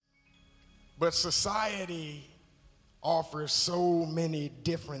But society offers so many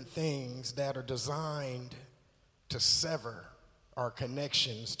different things that are designed to sever our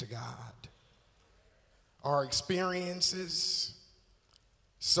connections to God. Our experiences,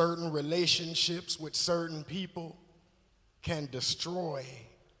 certain relationships with certain people can destroy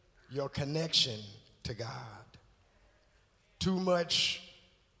your connection to God. Too much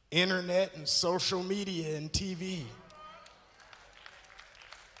internet and social media and TV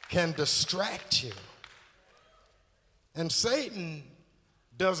can distract you. And Satan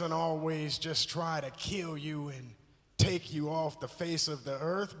doesn't always just try to kill you and take you off the face of the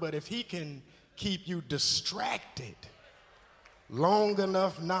earth, but if he can keep you distracted long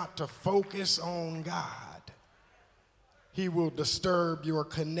enough not to focus on God, he will disturb your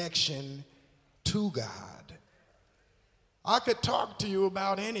connection to God. I could talk to you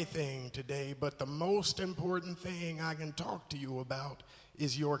about anything today, but the most important thing I can talk to you about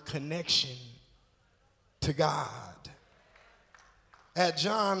is your connection to God. At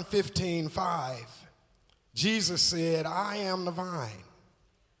John 15:5, Jesus said, I am the vine,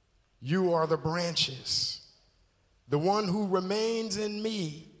 you are the branches. The one who remains in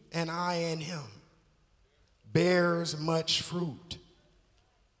me and I in him bears much fruit.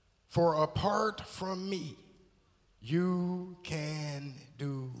 For apart from me, you can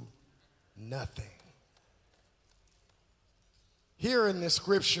do nothing. Here in this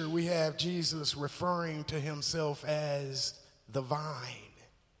scripture, we have Jesus referring to himself as the vine,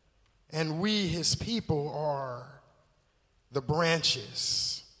 and we, his people, are the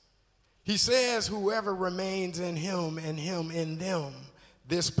branches. He says, whoever remains in him and him in them,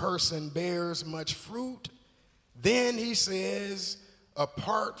 this person bears much fruit. Then he says,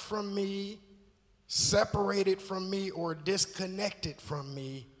 apart from me, separated from me, or disconnected from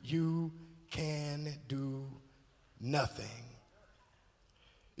me, you can do nothing.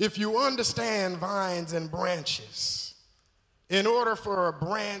 If you understand vines and branches, in order for a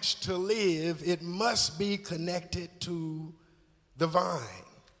branch to live, it must be connected to the vine.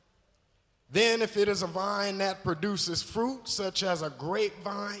 Then if it is a vine that produces fruit, such as a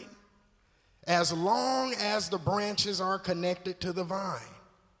grapevine, as long as the branches are connected to the vine,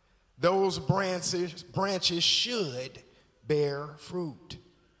 those branches should bear fruit.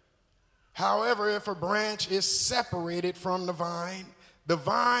 However, if a branch is separated from the vine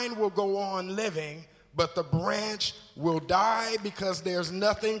will go on living, but the branch will die because there's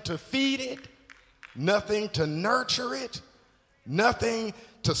nothing to feed it, nothing to nurture it, nothing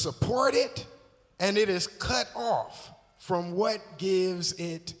to support it, and it is cut off from what gives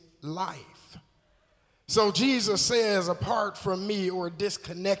it life. So Jesus says, apart from me or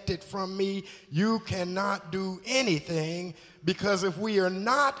disconnected from me, you cannot do anything, because if we are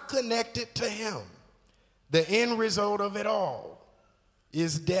not connected to him, the end result of it all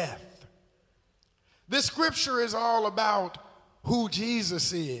is death. This scripture is all about who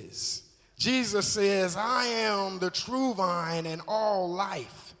Jesus is. Jesus says, I am the true vine and all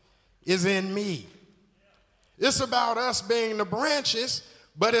life is in me. It's about us being the branches,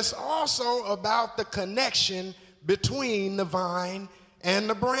 but it's also about the connection between the vine and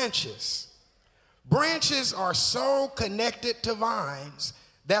the branches. Branches are so connected to vines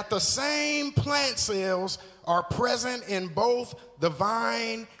that the same plant cells are present in both the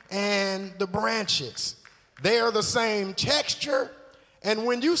vine and the branches. They are the same texture, and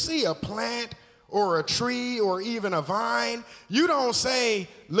when you see a plant or a tree or even a vine, you don't say,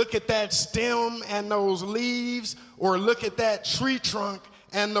 look at that stem and those leaves, or look at that tree trunk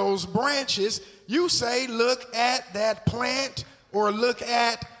and those branches. You say, look at that plant or look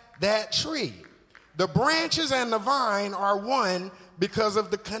at that tree. The branches and the vine are one because of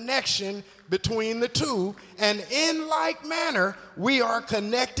the connection between the two, and in like manner, we are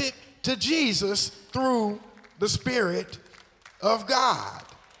connected to Jesus through the Spirit of God.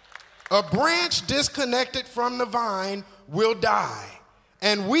 A branch disconnected from the vine will die,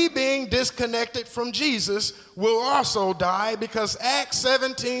 and we being disconnected from Jesus will also die, because Acts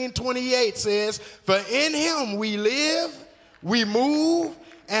 17:28 says, for in him we live, we move,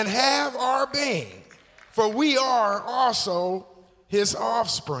 and have our being, for we are also his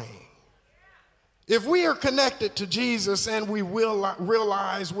offspring. If we are connected to Jesus and we will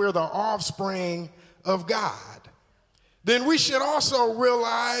realize we're the offspring of God, then we should also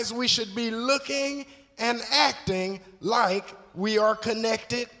realize we should be looking and acting like we are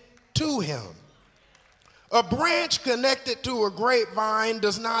connected to him. A branch connected to a grapevine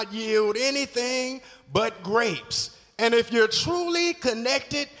does not yield anything but grapes. And if you're truly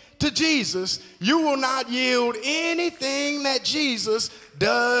connected to Jesus, you will not yield anything that Jesus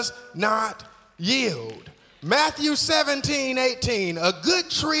does not yield. Matthew 17:18, a good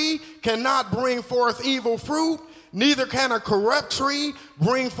tree cannot bring forth evil fruit, neither can a corrupt tree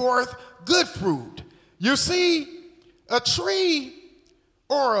bring forth good fruit. You see, a tree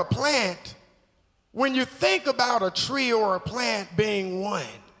or a plant, when you think about a tree or a plant being one,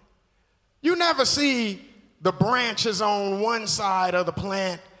 you never see the branches on one side of the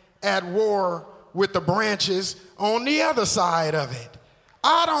plant at war with the branches on the other side of it.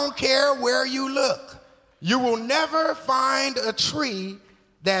 I don't care where you look. You will never find a tree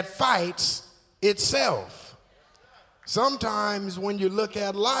that fights itself. Sometimes when you look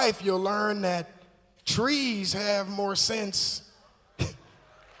at life, you'll learn that trees have more sense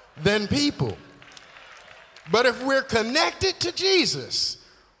than people. But if we're connected to Jesus,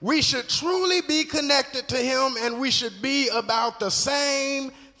 we should truly be connected to him, and we should be about the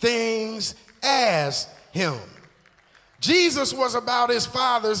same things as him. Jesus was about his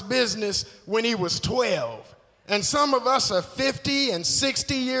Father's business when he was 12. And some of us are 50 and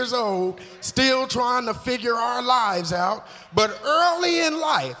 60 years old, still trying to figure our lives out. But early in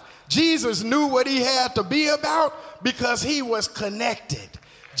life, Jesus knew what he had to be about because he was connected.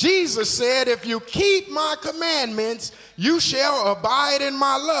 Jesus said, if you keep my commandments, you shall abide in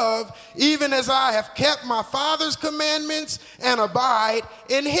my love, even as I have kept my Father's commandments and abide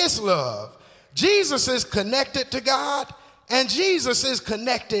in his love. Jesus is connected to God, and Jesus is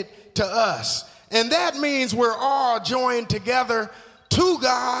connected to us. And that means we're all joined together to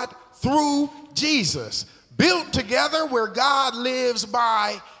God through Jesus, built together where God lives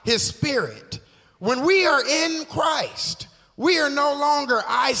by his Spirit. When we are in Christ, we are no longer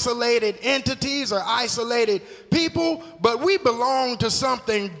isolated entities or isolated people, but we belong to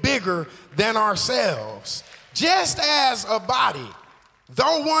something bigger than ourselves. Just as a body,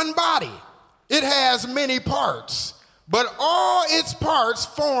 though one body, it has many parts, but all its parts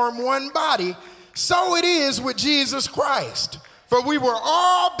form one body. So it is with Jesus Christ. For we were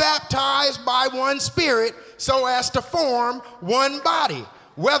all baptized by one Spirit so as to form one body.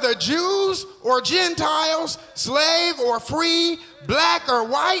 Whether Jews or Gentiles, slave or free, black or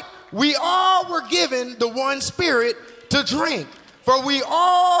white, we all were given the one Spirit to drink. For we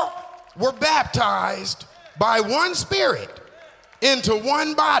all were baptized by one Spirit into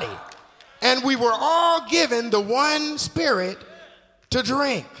one body. And we were all given the one Spirit to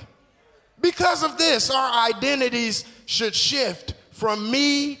drink. Because of this, our identities should shift from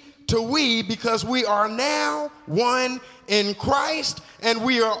me to we, because we are now one in Christ and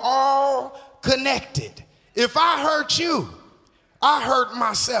we are all connected. If I hurt you, I hurt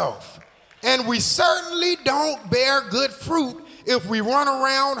myself. And we certainly don't bear good fruit if we run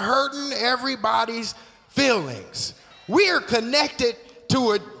around hurting everybody's feelings. We are connected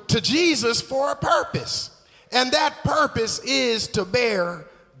to Jesus for a purpose, and that purpose is to bear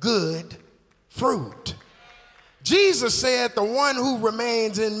good fruit. Jesus said, the one who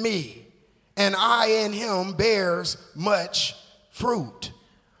remains in me and I in him bears much fruit.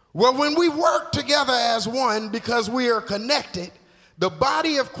 Well, when we work together as one because we are connected, the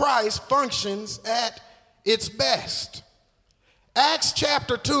body of Christ functions at its best. Acts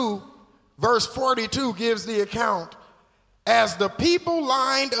chapter 2, verse 42 gives the account. As the people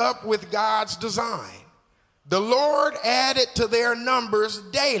lined up with God's design, the Lord added to their numbers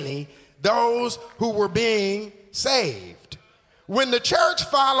daily those who were being saved. When the church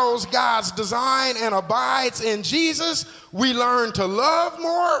follows God's design and abides in Jesus, we learn to love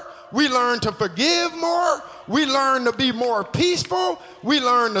more, we learn to forgive more, we learn to be more peaceful, we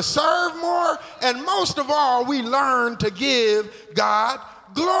learn to serve more, and most of all, we learn to give God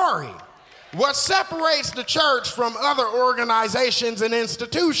glory. What separates the church from other organizations and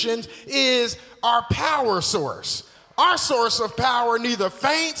institutions is our power source. Our source of power neither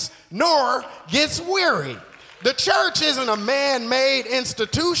faints nor gets weary. The church isn't a man-made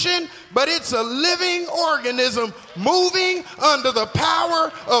institution, but it's a living organism moving under the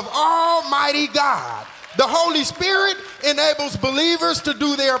power of Almighty God. The Holy Spirit enables believers to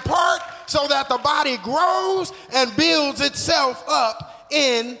do their part so that the body grows and builds itself up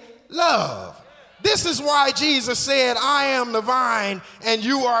in love. This is why Jesus said, I am the vine and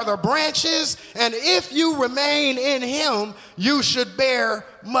you are the branches, and if you remain in him, you should bear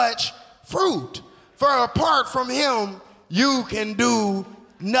much fruit. For apart from him, you can do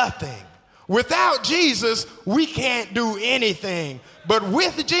nothing. Without Jesus, we can't do anything. But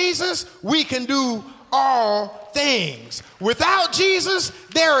with Jesus, we can do all things. Without Jesus,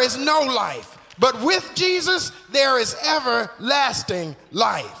 there is no life. But with Jesus, there is everlasting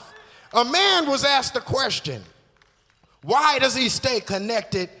life. A man was asked a question, why does he stay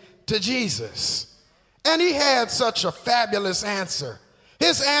connected to Jesus? And he had such a fabulous answer.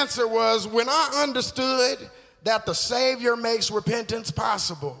 His answer was, when I understood that the Savior makes repentance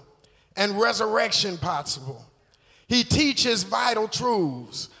possible and resurrection possible, he teaches vital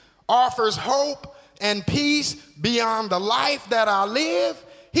truths, offers hope and peace beyond the life that I live,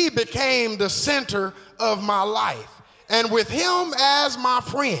 he became the center of my life. And with him as my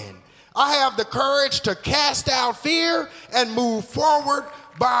friend, I have the courage to cast out fear and move forward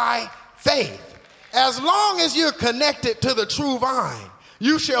by faith. As long as you're connected to the true vine,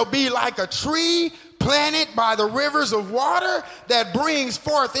 you shall be like a tree planted by the rivers of water that brings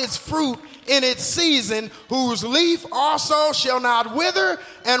forth its fruit in its season, whose leaf also shall not wither,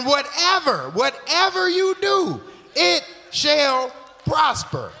 and whatever you do, it shall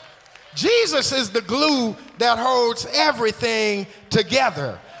prosper. Jesus is the glue that holds everything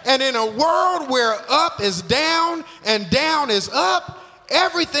together. And in a world where up is down and down is up,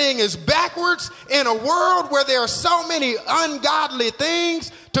 everything is backwards, in a world where there are so many ungodly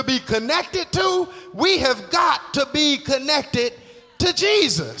things to be connected to, we have got to be connected to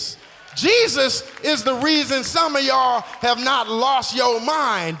Jesus. Jesus is the reason some of y'all have not lost your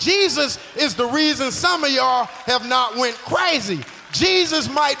mind. Jesus is the reason some of y'all have not went crazy. Jesus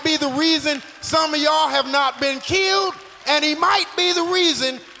might be the reason some of y'all have not been killed, and he might be the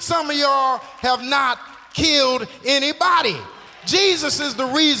reason some of y'all have not killed anybody. Jesus is the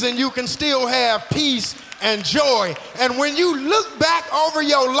reason you can still have peace and joy. And when you look back over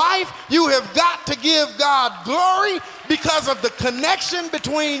your life, you have got to give God glory because of the connection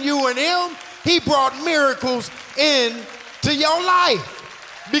between you and him. He brought miracles into your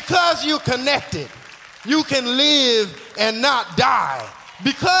life. Because you connected, you can live and not die.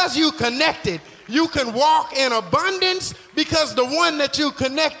 Because you connected, you can walk in abundance, because the one that you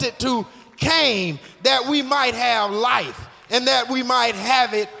connected to came that we might have life and that we might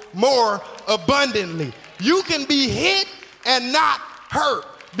have it more abundantly. You can be hit and not hurt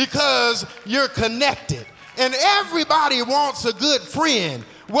because you're connected. And everybody wants a good friend.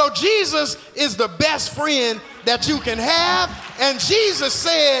 Well, Jesus is the best friend that you can have. And Jesus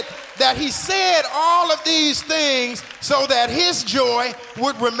said that he said all of these things so that his joy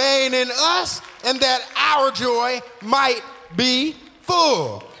would remain in us and that our joy might be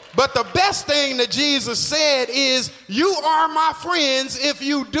full. But the best thing that Jesus said is, you are my friends if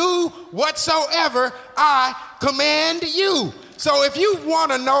you do whatsoever I command you. So if you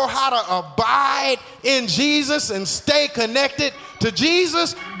want to know how to abide in Jesus and stay connected to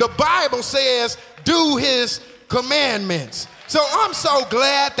Jesus, the Bible says, do his commandments. So I'm so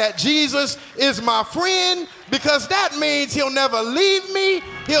glad that Jesus is my friend, because that means he'll never leave me.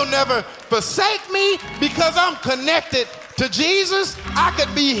 He'll never forsake me, because I'm connected to Jesus. I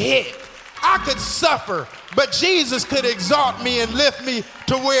could be hit, I could suffer, but Jesus could exalt me and lift me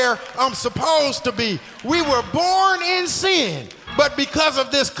to where I'm supposed to be. We were born in sin, but because of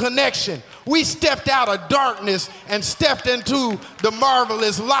this connection, we stepped out of darkness and stepped into the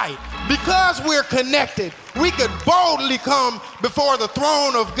marvelous light. Because we're connected, we could boldly come before the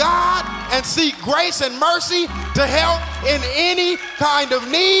throne of God and seek grace and mercy to help in any kind of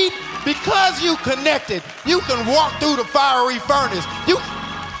need. Because you connected, you can walk through the fiery furnace.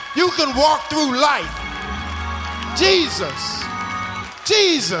 You can walk through life. Jesus.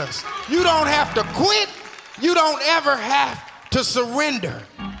 You don't have to quit. You don't ever have to surrender,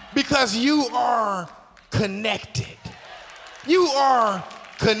 because you are connected. You are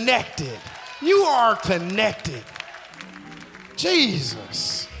connected. You are connected.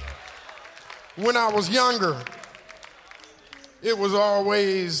 Jesus. When I was younger, it was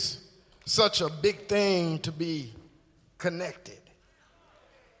always such a big thing to be connected.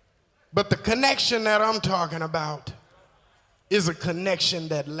 But the connection that I'm talking about is a connection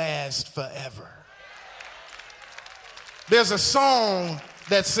that lasts forever. There's a song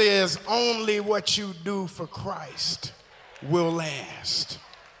that says, only what you do for Christ will last.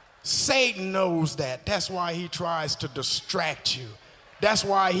 Satan knows that. That's why he tries to distract you. That's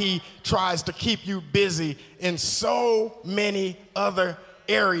why he tries to keep you busy in so many other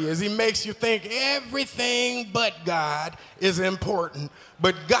areas. He makes you think everything but God is important.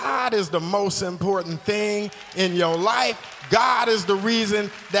 But God is the most important thing in your life. God is the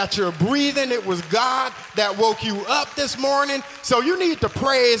reason that you're breathing. It was God that woke you up this morning. So you need to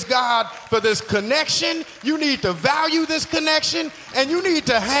praise God for this connection. You need to value this connection, and you need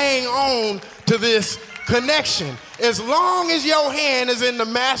to hang on to this connection. As long as your hand is in the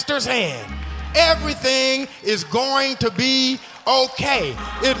master's hand, everything is going to be okay.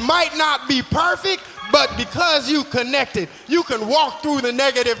 It might not be perfect, But because you connected, you can walk through the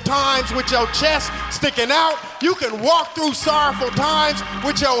negative times with your chest sticking out. You can walk through sorrowful times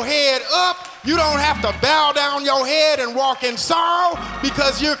with your head up. You don't have to bow down your head and walk in sorrow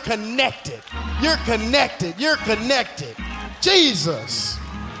because you're connected. You're connected. You're connected. Jesus.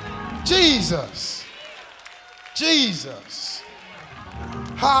 Jesus. Jesus.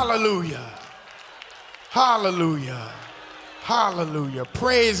 Hallelujah. Hallelujah. Hallelujah.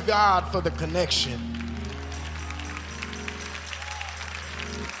 Praise God for the connection.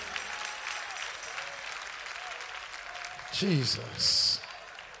 Jesus.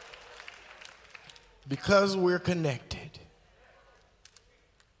 Because we're connected,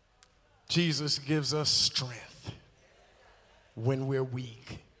 Jesus gives us strength when we're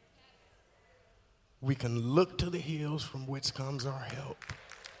weak. We can look to the hills from which comes our help.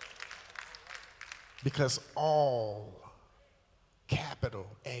 Because all, capital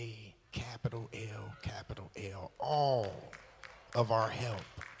A, capital L, capital L, all of our help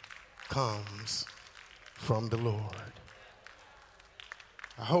comes from the Lord.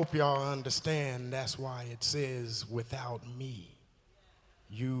 I hope y'all understand that's why it says, without me,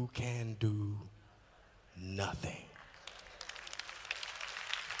 you can do nothing.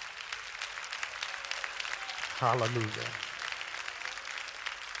 Hallelujah.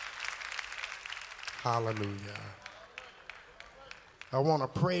 Hallelujah. I want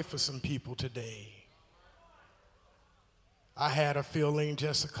to pray for some people today. I had a feeling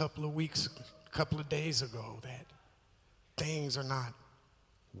just a couple of days ago that things are not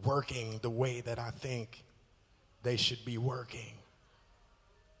working the way that I think they should be working.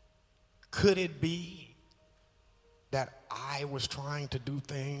 Could it be that I was trying to do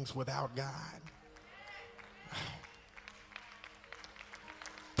things without God?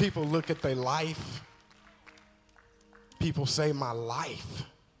 People look at their life. People say my life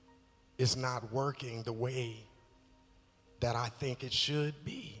is not working the way that I think it should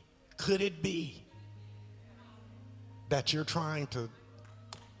be. Could it be that you're trying to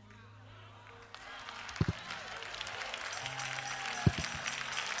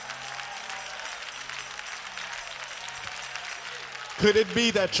Could it be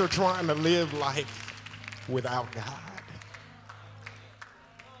that you're trying to live life without God?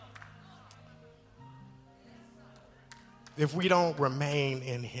 If we don't remain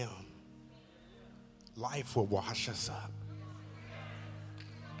in Him, life will wash us up.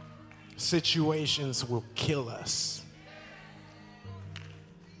 Situations will kill us.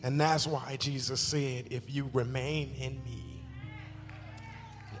 And that's why Jesus said, if you remain in me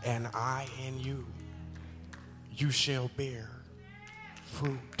and I in you, you shall bear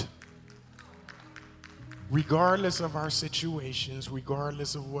fruit. Regardless of our situations,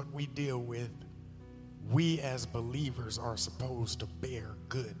 regardless of what we deal with, we as believers are supposed to bear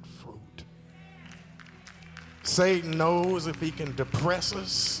good fruit. Satan knows if he can depress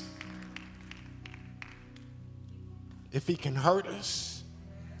us, if he can hurt us,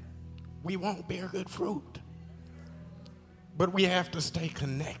 we won't bear good fruit. But we have to stay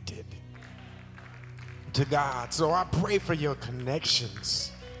connected to God. So I pray for your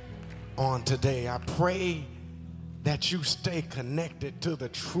connections on today. I pray that you stay connected to the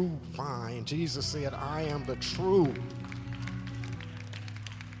true vine. Jesus said, I am the true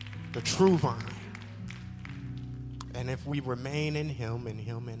vine. And if we remain in Him and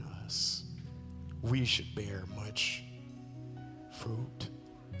Him in us, we should bear much fruit.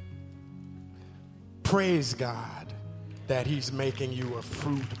 Praise God that He's making you a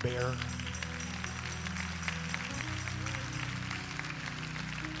fruit bearer.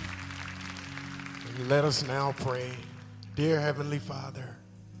 Let us now pray. Dear Heavenly Father,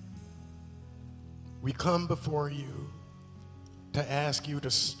 we come before you to ask you to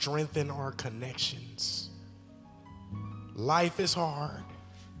strengthen our connections. Life is hard,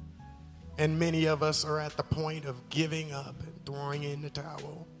 and many of us are at the point of giving up and throwing in the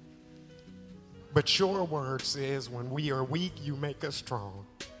towel. But your word says, when we are weak, you make us strong.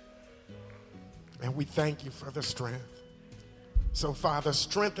 And we thank you for the strength. So, Father,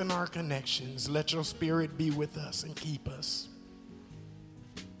 strengthen our connections. Let your Spirit be with us and keep us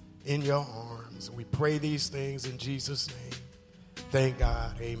in your arms. We pray these things in Jesus' name. Thank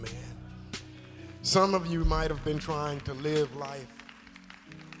God. Amen. Some of you might have been trying to live life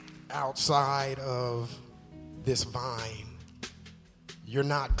outside of this vine. You're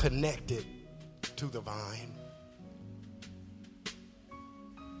not connected to the vine.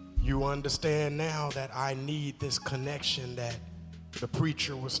 You understand now that I need this connection that the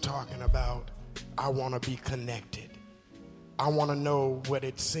preacher was talking about. I want to be connected. I want to know what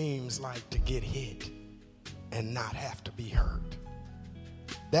it seems like to get hit and not have to be hurt.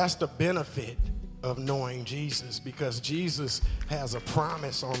 That's the benefit of knowing Jesus, because Jesus has a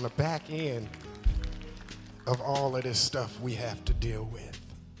promise on the back end of all of this stuff we have to deal with.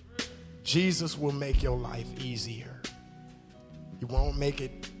 Jesus will make your life easier. He won't make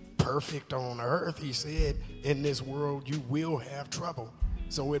it perfect on earth. He said, in this world you will have trouble.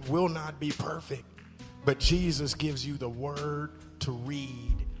 So it will not be perfect. But Jesus gives you the word to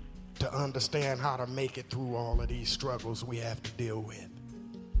read, to understand how to make it through all of these struggles we have to deal with.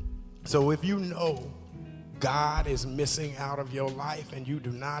 So if you know God is missing out of your life and you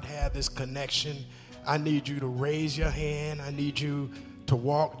do not have this connection, I need you to raise your hand. I need you to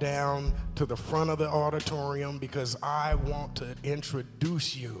walk down to the front of the auditorium, because I want to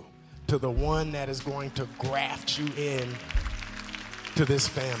introduce you to the one that is going to graft you in to this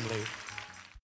family.